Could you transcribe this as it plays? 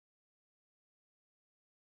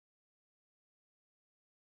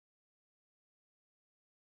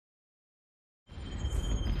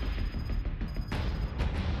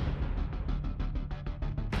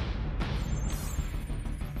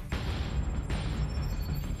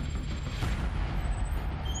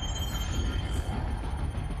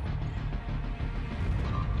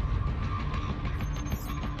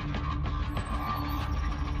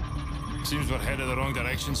Seems we're headed the wrong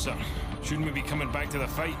direction, sir. Shouldn't we be coming back to the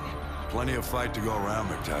fight? Plenty of fight to go around,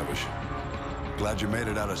 McTavish. Glad you made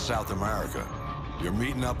it out of South America. You're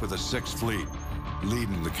meeting up with the 6th Fleet,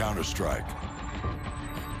 leading the counterstrike.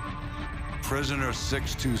 Prisoner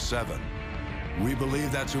 627. We believe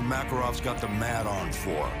that's who Makarov's got the mad on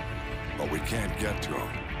for, but we can't get to him.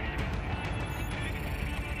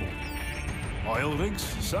 Oil rigs,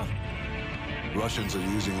 sir? Russians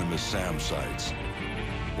are using them as SAM sites.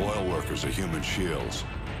 Oil workers are human shields,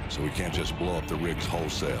 so we can't just blow up the rigs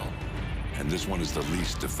wholesale. And this one is the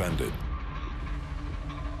least defended.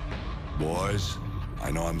 Boys, I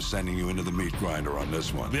know I'm sending you into the meat grinder on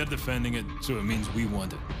this one. We're defending it, so it means we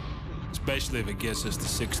want it. Especially if it gets us to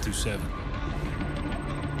 627.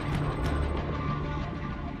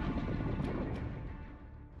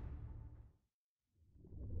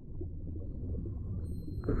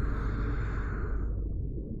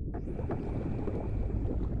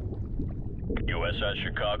 USS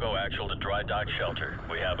Chicago, actual to dry dock shelter.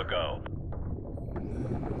 We have a go.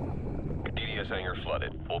 DDS hangar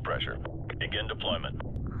flooded. Full pressure. Begin deployment.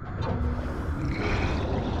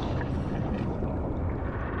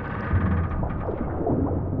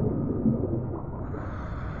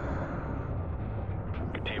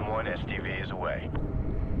 Team 1, STV is away.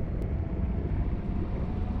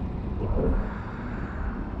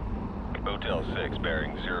 Hotel 6,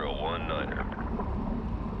 bearing 019er.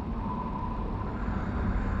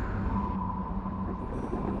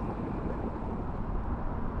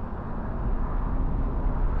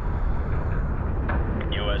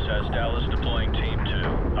 USS Dallas deploying Team 2.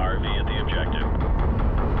 RV at the objective.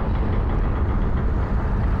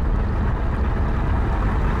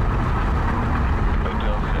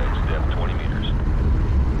 Hotel 6, depth 20 meters.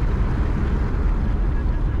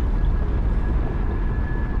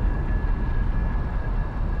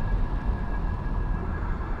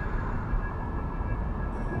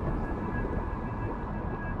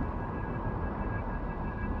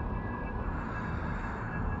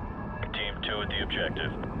 Team 2 at the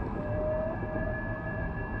objective.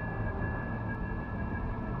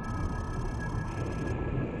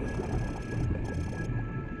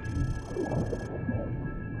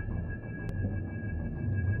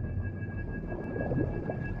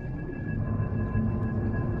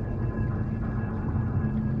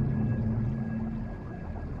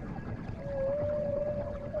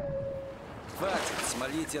 Хватит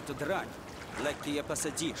смолить эту дрань. Легкий ее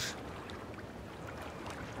посадишь.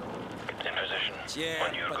 Теперь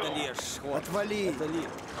подолешь. Отвали! Отвали!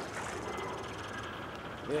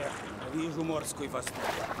 Эх, вижу морской восток.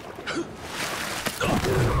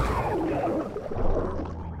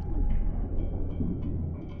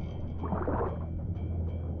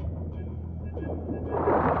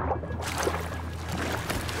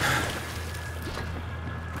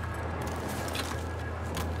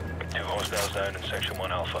 Two hostiles down in Section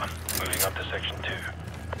 1 Alpha. Moving up to Section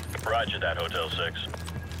 2. Roger that, Hotel 6.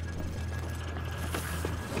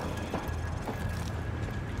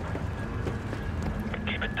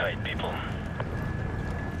 Keep it tight, people.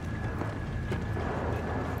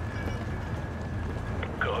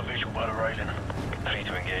 Got a visual battle rising. Free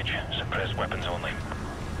to engage. Suppressed weapons only.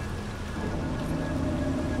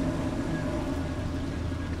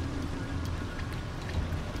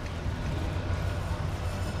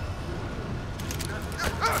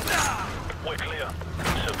 We're clear.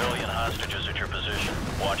 Civilian hostages at your position.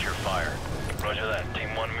 Watch your fire. Roger that.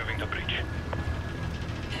 Team 1 moving to breach.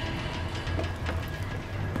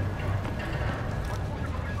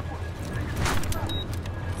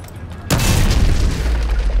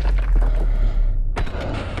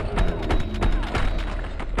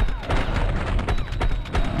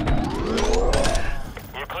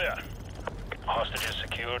 We're clear. Hostages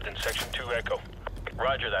secured in Section 2 Echo.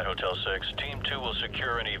 Roger that, Hotel 6. Team 2 will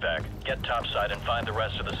secure an evac. Get topside and find the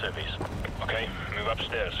rest of the civvies. Okay, move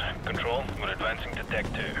upstairs. Control, we're advancing to Deck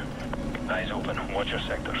 2. Eyes open. Watch your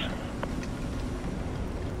sectors.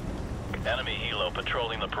 Enemy helo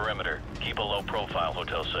patrolling the perimeter. Keep a low profile,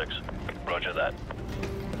 Hotel 6. Roger that.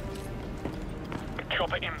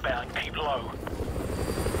 Chopper inbound. Keep low.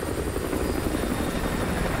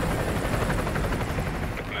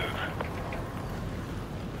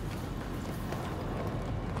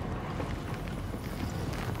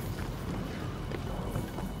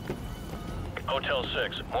 Hotel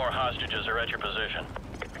 6, more hostages are at your position.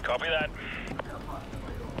 Copy that.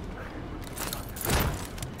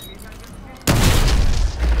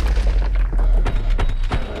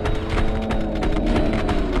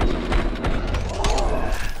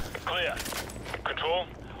 Clear. Control,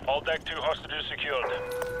 all Deck 2 hostages secured.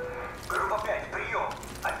 Группа 5, прием.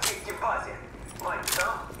 Ответьте базе. Мать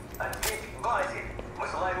там, ответь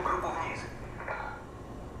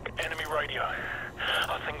radio.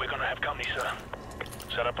 I think we're gonna have company, sir.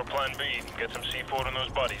 Set up a plan B. Get some C4 on those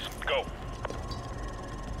bodies. Go.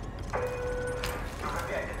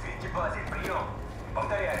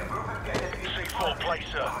 C4 place,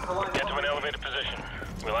 sir. Get to an elevated position.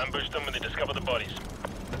 We'll ambush them when they discover the bodies.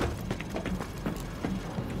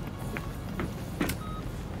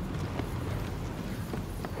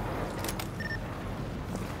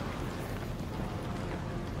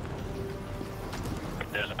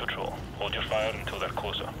 There's a patrol. Hold your fire until they're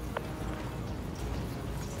closer.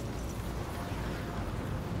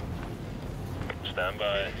 Stand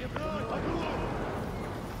by.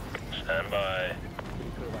 Stand by.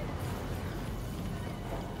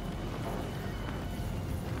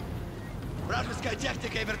 Вражеская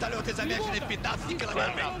техника и вертолеты замечены в 15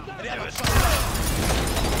 километрах. Рядом с...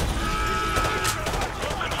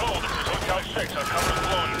 Control, this is Hotel 6. Our cover is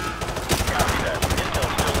blown. Copy that. Intel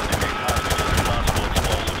still indicates hostages and possible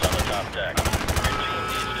explosives on the top deck. Your team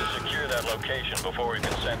needs to secure that location before we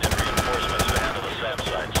can send in reinforcements to handle the SAM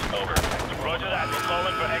sites. Over. Roger that. We're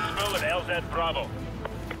calling for Exfil and LZ Bravo.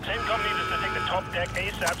 CENTCOM needs us to take the top deck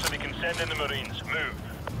ASAP so they can send in the Marines. Move.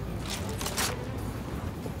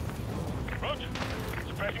 Roger.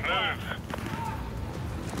 Suppressing fire.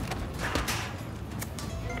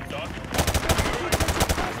 Doc.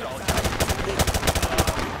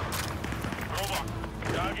 Robot.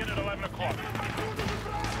 Target at 11 o'clock.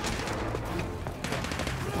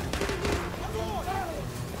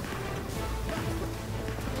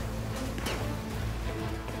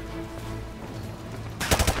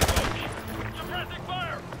 Suppressing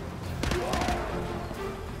fire!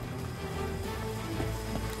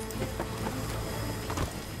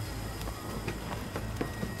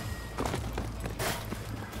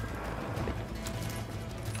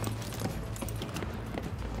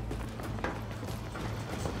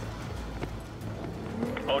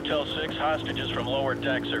 Hotel 6, hostages from lower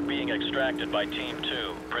decks are being extracted by Team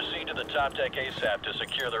 2. Proceed to the top deck ASAP to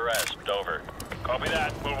secure the rest. Over. Copy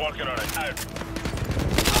that. We're working on it. Out.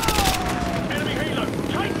 Enemy healer!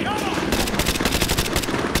 Take cover!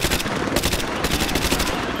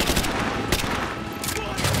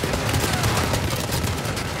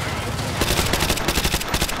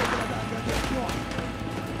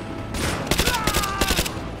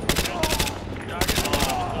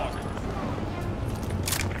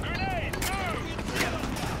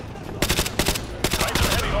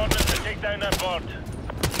 Down that board.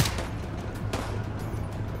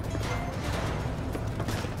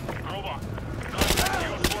 Robot. Contact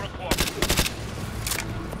you at 4 o'clock.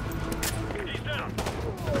 He's down.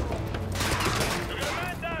 We got a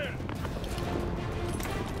man down.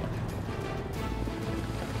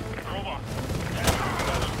 Robot.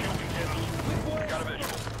 Got those fuel containers. Got a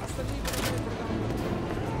visual.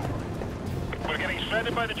 We're getting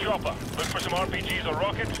shredded by the chopper. Look for some RPGs or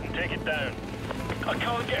rockets and take it down. I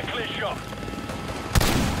can't get a clear shot.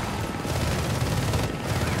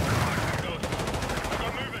 Good.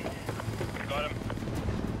 Got moving. Got him.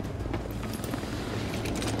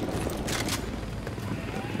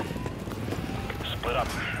 Split up.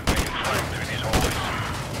 We can flank through these hallways.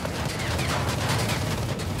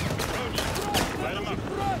 Roach. Light him up.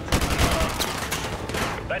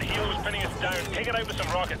 That heel was pinning us down. Take it out with some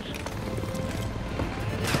rockets.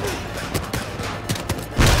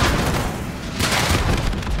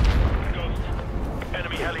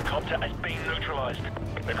 Helicopter has been neutralized.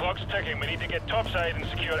 The clock's ticking. We need to get topside and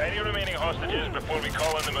secure any remaining hostages before we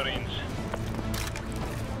call in the Marines.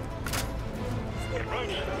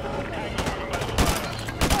 Roach, tango moving by the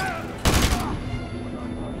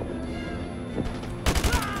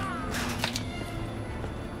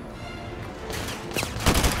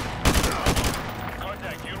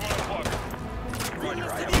Contact, you're 1 o'clock.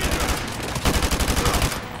 Roger, I have it.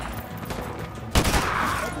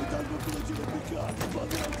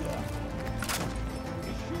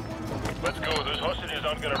 Let's go. Those hostages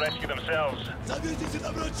aren't going to rescue themselves.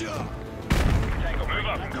 Tango, move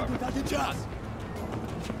up.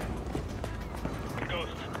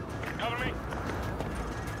 Ghost, cover me.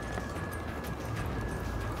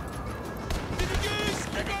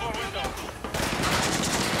 Second floor window.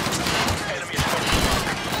 Enemy is coming.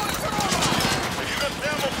 If you've got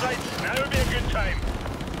thermal sights, now would be a good time.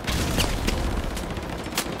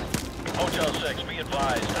 Hotel 6, be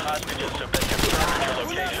advised. The hostages have been confirmed at your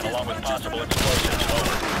location along with possible explosives.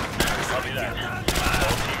 Over. Copy that.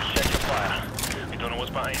 All teams check your fire. We don't know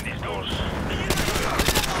what's behind these doors.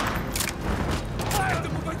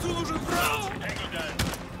 Tango down.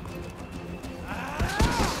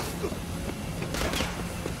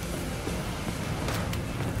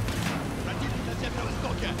 Противник на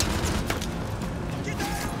северо-востоке.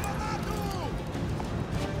 Кидаем гранату!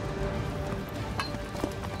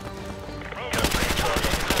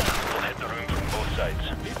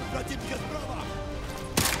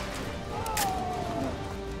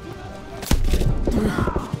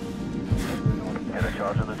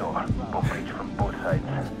 Bravo. We'll breach from both sides.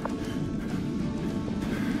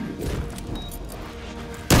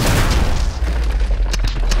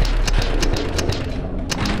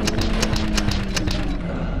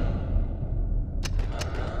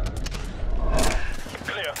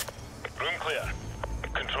 Clear. Room clear.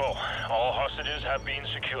 Control. All hostages have been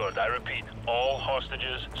secured. I repeat, all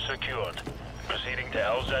hostages secured. Proceeding to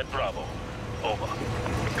LZ Bravo. Over.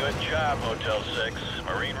 Good job, Hotel 6.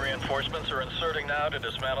 Marine reinforcements are inserting now to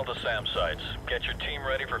dismantle the SAM sites. Get your team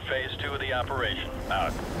ready for Phase 2 of the operation.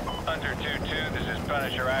 Out. Hunter 2-2, this is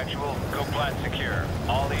Punisher Actual. Go plat secure.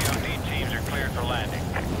 All the OD teams are cleared for landing.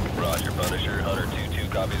 Roger, Punisher. Hunter 2-2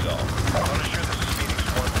 copies all. Punisher, this is Phoenix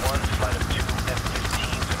 1-1, flight of 2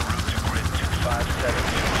 F-15s en route to grid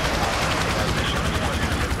 2572. Our mission is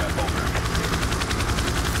over.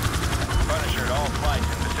 Punisher, all flights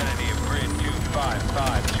in vicinity of grid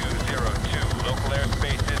 255202. Local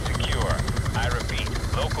airspace is secure. I repeat,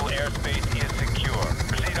 local airspace is secure.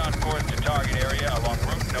 Proceed on course to target area along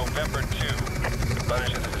route November 2.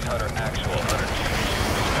 Punisher, this is Hunter Actual. Hunter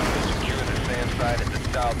 2-2 is secure the SAM site at the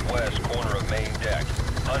southwest corner of main deck.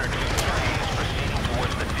 Hunter 2-3 is proceeding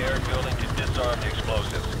towards the Dare building to disarm the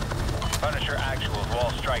explosives. Punisher Actual to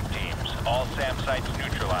all strike teams. All SAM sites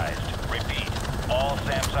neutralized. Repeat, all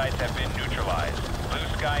SAM sites have been neutralized. Blue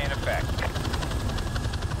sky in effect.